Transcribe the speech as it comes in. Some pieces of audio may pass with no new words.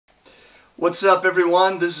What's up,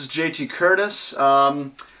 everyone? This is JT Curtis.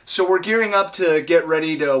 So we're gearing up to get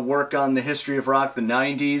ready to work on the history of rock, the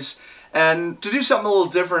 90s. And to do something a little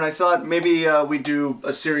different, I thought maybe we'd do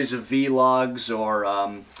a series of vlogs or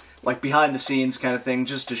like behind the scenes kind of thing,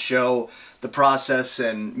 just to show the process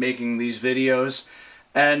in making these videos.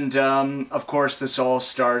 And of course, this all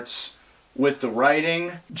starts with the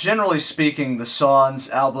writing. Generally speaking, the songs,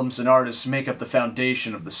 albums, and artists make up the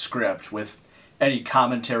foundation of the script, with any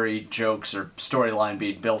commentary, jokes, or storyline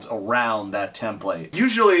being built around that template.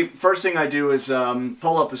 Usually, first thing I do is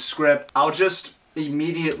pull up a script. I'll just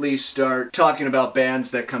immediately start talking about bands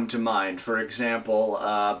that come to mind. For example,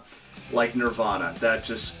 like Nirvana. That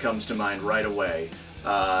just comes to mind right away.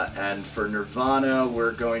 And for Nirvana,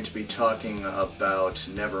 we're going to be talking about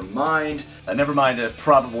Nevermind. Nevermind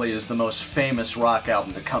probably is the most famous rock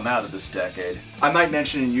album to come out of this decade. I might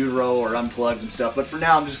mention In Utero or Unplugged and stuff, but for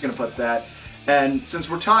now I'm just going to put that. And since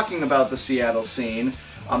we're talking about the Seattle scene,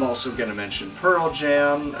 I'm also going to mention Pearl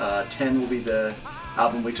Jam. 10 will be the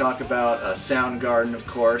album we talk about. Soundgarden, of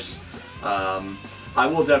course. I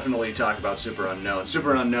will definitely talk about Superunknown.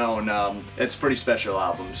 Superunknown, it's a pretty special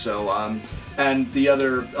album. So, and the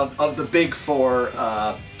other, of the big four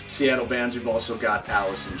Seattle bands, we've also got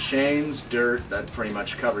Alice in Chains, Dirt, that pretty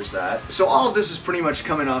much covers that. So all of this is pretty much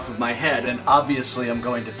coming off of my head, and obviously I'm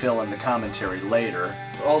going to fill in the commentary later.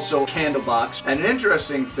 Also Candlebox. And an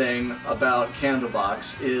interesting thing about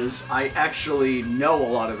Candlebox is I actually know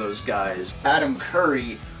a lot of those guys. Adam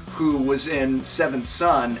Curry, who was in Seventh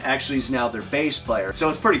Son, actually is now their bass player. So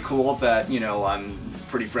it's pretty cool that, you know, I'm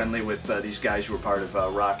pretty friendly with these guys who are part of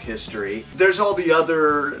rock history. There's all the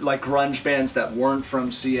other like grunge bands that weren't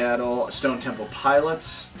from Seattle. Stone Temple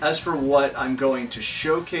Pilots. As for what I'm going to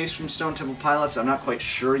showcase from Stone Temple Pilots, I'm not quite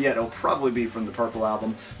sure yet. It'll probably be from the Purple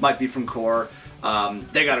Album, might be from Core.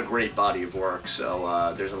 They got a great body of work,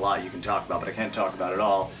 so there's a lot you can talk about, but I can't talk about it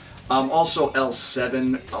all. Also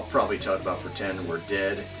L7, I'll probably talk about Pretend We're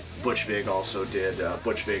Dead. Butch Vig also did.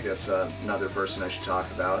 Butch Vig, that's another person I should talk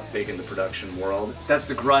about, big in the production world. That's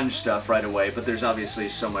the grunge stuff right away, but there's obviously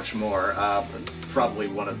so much more. Probably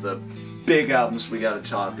one of the big albums we got to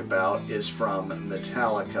talk about is from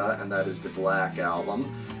Metallica, and that is the Black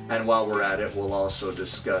Album. And while we're at it, we'll also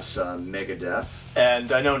discuss Megadeth.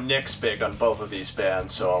 And I know Nick's big on both of these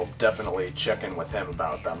bands, so I'll definitely check in with him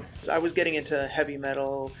about them. I was getting into heavy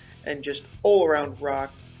metal and just all-around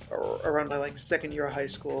rock around my second year of high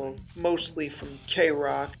school, mostly from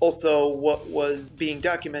K-Rock. Also what was being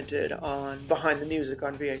documented on Behind the Music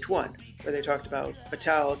on VH1, where they talked about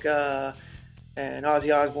Metallica and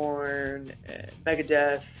Ozzy Osbourne and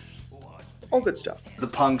Megadeth. All good stuff. The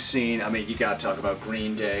punk scene, I mean, you gotta talk about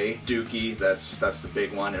Green Day. Dookie, that's the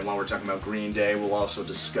big one. And while we're talking about Green Day, we'll also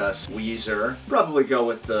discuss Weezer. Probably go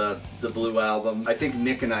with the Blue Album. I think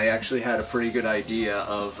Nick and I actually had a pretty good idea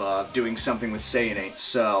of doing something with Say It Ain't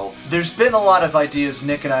So. There's been a lot of ideas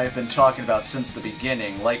Nick and I have been talking about since the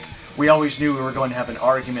beginning. Like, we always knew we were going to have an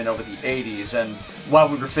argument over the 80s, and while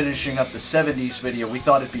we were finishing up the 70s video, we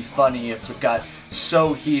thought it'd be funny if it got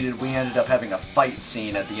so heated we ended up having a fight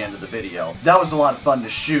scene at the end of the video. That was a lot of fun to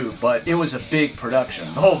shoot, but it was a big production.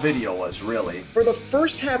 The whole video was, really. For the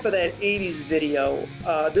first half of that 80s video,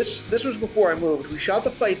 this was before I moved. We shot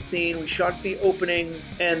the fight scene, we shot the opening,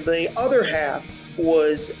 and the other half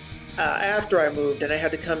was after I moved, and I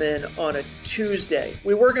had to come in on a Tuesday.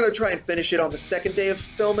 We were going to try and finish it on the second day of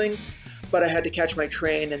filming, but I had to catch my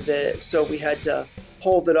train, and so we had to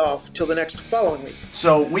hold it off till the next following week.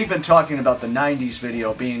 So we've been talking about the 90s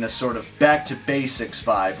video being a sort of back to basics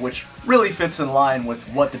vibe, which really fits in line with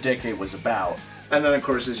what the decade was about. And then, of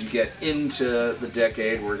course, as you get into the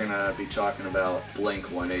decade, we're going to be talking about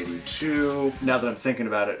Blink-182. Now that I'm thinking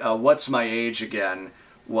about it, What's My Age Again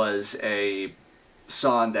was a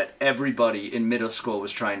song that everybody in middle school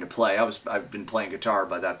was trying to play. I've been playing guitar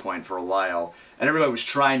by that point for a while, and everybody was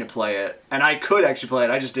trying to play it, and I could actually play it,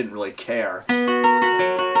 I just didn't really care.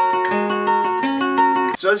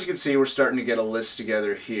 So as you can see, we're starting to get a list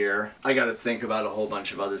together here. I got to think about a whole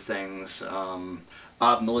bunch of other things.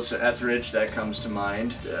 Melissa Etheridge, that comes to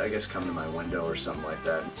mind. I guess Come to My Window or something like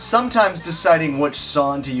that. Sometimes deciding which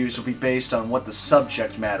song to use will be based on what the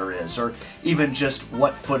subject matter is, or even just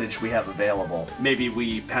what footage we have available. Maybe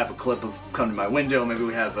we have a clip of Come to My Window, maybe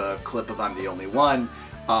we have a clip of I'm the Only One.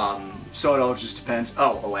 So it all just depends.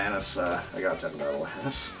 Oh, Alanis, I gotta talk about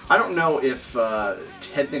Alanis. I don't know if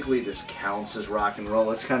technically this counts as rock and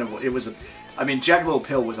roll. It's kind of, it was a, I mean, Jagged Little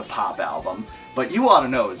Pill was a pop album, but You Oughta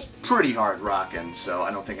Know is pretty hard rockin', so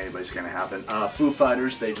I don't think anybody's gonna happen. Foo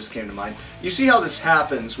Fighters, they just came to mind. You see how this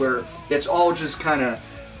happens, where it's all just kind of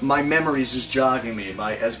My memories is jogging me.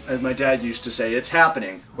 As my dad used to say, it's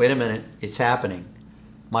happening. Wait a minute, it's happening.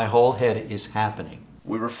 My whole head is happening.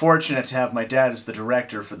 We were fortunate to have my dad as the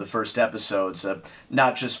director for the first episodes,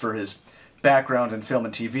 not just for his background in film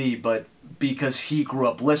and TV, but because he grew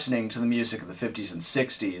up listening to the music of the 50s and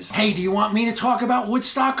 60s. Hey, do you want me to talk about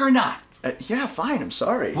Woodstock or not? Yeah, fine, I'm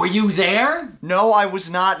sorry. Were you there? No, I was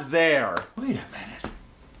not there. Wait a minute.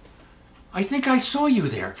 I think I saw you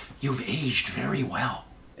there. You've aged very well.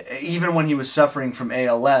 Even when he was suffering from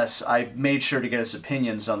ALS, I made sure to get his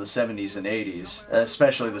opinions on the 70s and 80s,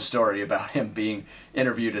 especially the story about him being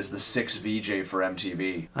interviewed as the 6th VJ for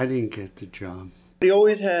MTV. I didn't get the job. He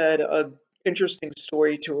always had an interesting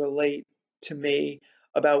story to relate to me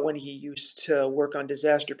about when he used to work on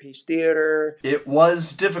Disaster Piece Theater. It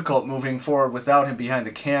was difficult moving forward without him behind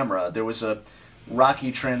the camera. There was a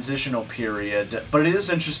rocky transitional period, but it is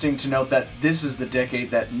interesting to note that this is the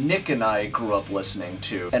decade that Nick and I grew up listening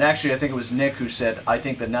to. And actually, I think it was Nick who said, I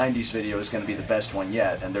think the 90s video is going to be the best one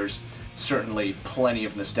yet, and there's certainly plenty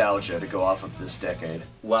of nostalgia to go off of this decade.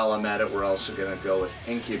 While I'm at it, we're also going to go with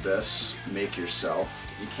Incubus, Make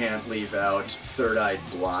Yourself. You can't leave out Third Eye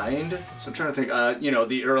Blind. So I'm trying to think, you know,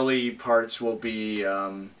 the early parts will be,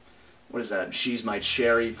 what is that, She's My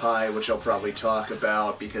Cherry Pie, which I'll probably talk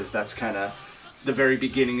about because that's kind of the very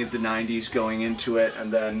beginning of the 90s going into it,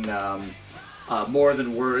 and then More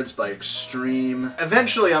Than Words by Extreme.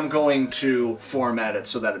 Eventually I'm going to format it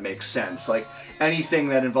so that it makes sense. Like anything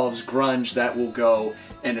that involves grunge, that will go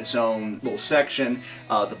in its own little section.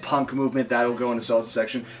 The punk movement, that'll go in its own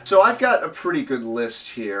section. So I've got a pretty good list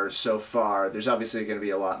here so far. There's obviously going to be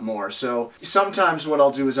a lot more. So sometimes what I'll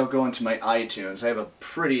do is I'll go into my iTunes. I have a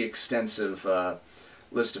pretty extensive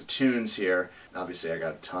list of tunes here. Obviously I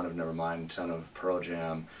got a ton of Nevermind, a ton of Pearl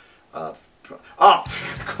Jam. Oh,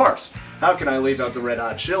 of course! How can I leave out the Red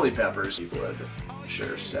Hot Chili Peppers? He would.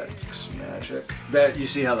 Sure, Sex Magic. That, you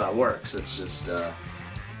see how that works. It's just, oh,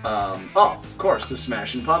 of course, the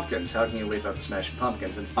Smashing Pumpkins. How can you leave out the Smashing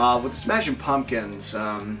Pumpkins? And with the Smashing Pumpkins,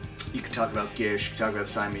 you could talk about Gish, you could talk about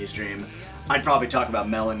Siamese Dream. I'd probably talk about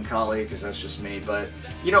Melancholy, because that's just me, but,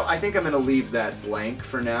 you know, I think I'm going to leave that blank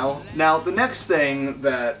for now. Now, the next thing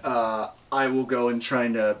that I will go and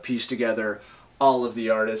trying to piece together all of the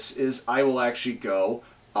artists is I will actually go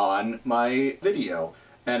on my video.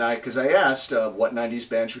 And because I asked what 90s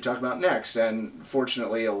band should we talk about next, and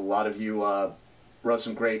fortunately a lot of you wrote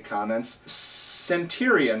some great comments.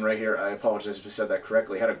 Centurion right here, I apologize if I said that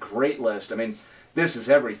correctly, had a great list. I mean, this is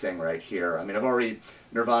everything right here. I mean, I've already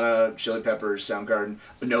Nirvana, Chili Peppers, Soundgarden,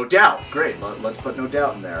 but No Doubt. Great, let's put No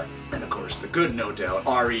Doubt in there. And of course, the good No Doubt.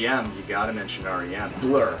 R.E.M., you gotta mention R.E.M.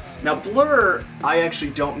 Blur. Now, Blur, I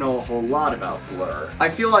actually don't know a whole lot about Blur. I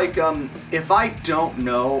feel like if I don't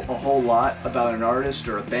know a whole lot about an artist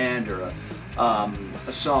or a band or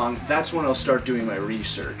a song, that's when I'll start doing my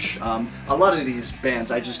research. A lot of these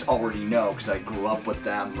bands I just already know because I grew up with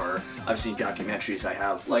them or I've seen documentaries I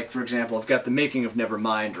have. Like, for example, I've got The Making of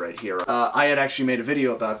Nevermind right here. I had actually made a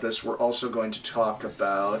video about this. We're also going to talk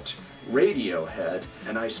about Radiohead,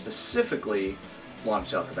 and I specifically want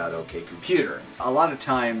to talk about OK Computer. A lot of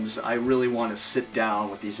times I really want to sit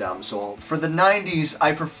down with these albums. So for the 90s,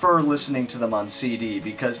 I prefer listening to them on CD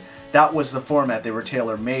because that was the format they were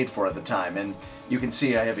tailor-made for at the time. And you can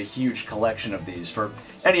see I have a huge collection of these. For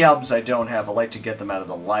any albums I don't have, I like to get them out of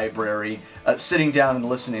the library. Sitting down and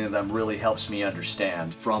listening to them really helps me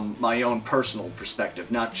understand from my own personal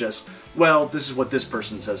perspective, not just, well, this is what this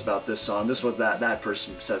person says about this song, this is what that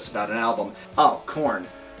person says about an album. Oh, Korn.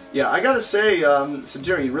 Yeah, I gotta say,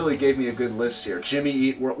 Centurion, you really gave me a good list here. Jimmy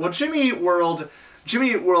Eat World. Well, Jimmy Eat World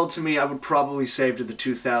to me, I would probably save to the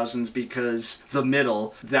 2000s because The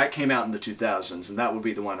Middle, that came out in the 2000s, and that would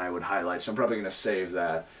be the one I would highlight, so I'm probably gonna save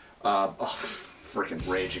that. Oh, freaking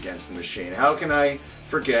Rage Against the Machine. How can I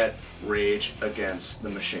forget Rage Against the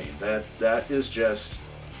Machine? That is just,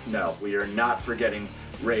 no, we are not forgetting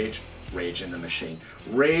Rage in the Machine.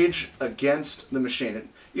 Rage Against the Machine.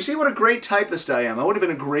 You see what a great typist I am. I would have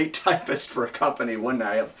been a great typist for a company, wouldn't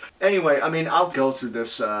I have? Anyway, I mean, I'll go through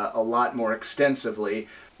this a lot more extensively.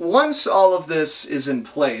 Once all of this is in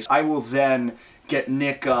place, I will then get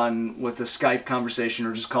Nick on with a Skype conversation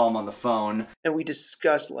or just call him on the phone. And we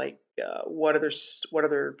discuss, like, what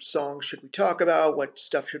other songs should we talk about, what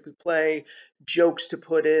stuff should we play, jokes to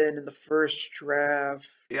put in the first draft.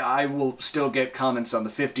 Yeah, I will still get comments on the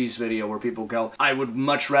 50s video where people go, I would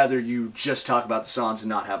much rather you just talk about the songs and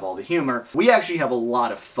not have all the humor. We actually have a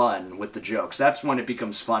lot of fun with the jokes. That's when it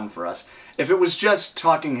becomes fun for us. If it was just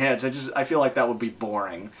talking heads, I feel like that would be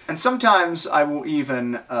boring. And sometimes I will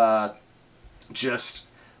even just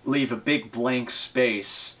leave a big blank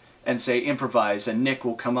space and say improvise, and Nick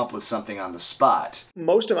will come up with something on the spot.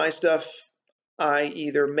 Most of my stuff I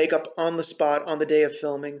either make up on the spot on the day of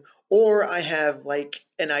filming, or I have like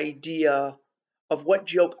an idea of what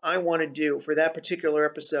joke I want to do for that particular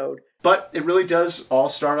episode. But it really does all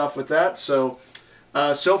start off with that. So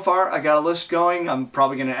far I got a list going. I'm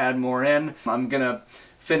probably going to add more in. I'm going to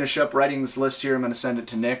finish up writing this list here. I'm going to send it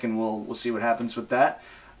to Nick, and we'll see what happens with that.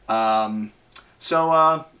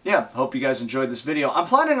 Yeah, hope you guys enjoyed this video. I'm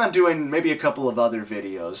planning on doing maybe a couple of other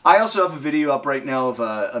videos. I also have a video up right now of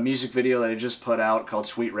a music video that I just put out called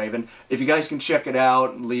Sweet Raven. If you guys can check it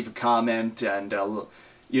out, leave a comment, and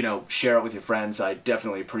you know, share it with your friends, I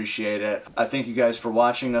definitely appreciate it. I thank you guys for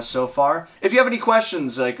watching us so far. If you have any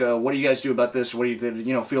questions, like what do you guys do about this, what do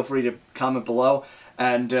you know, feel free to comment below,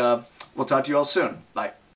 and we'll talk to you all soon. Bye.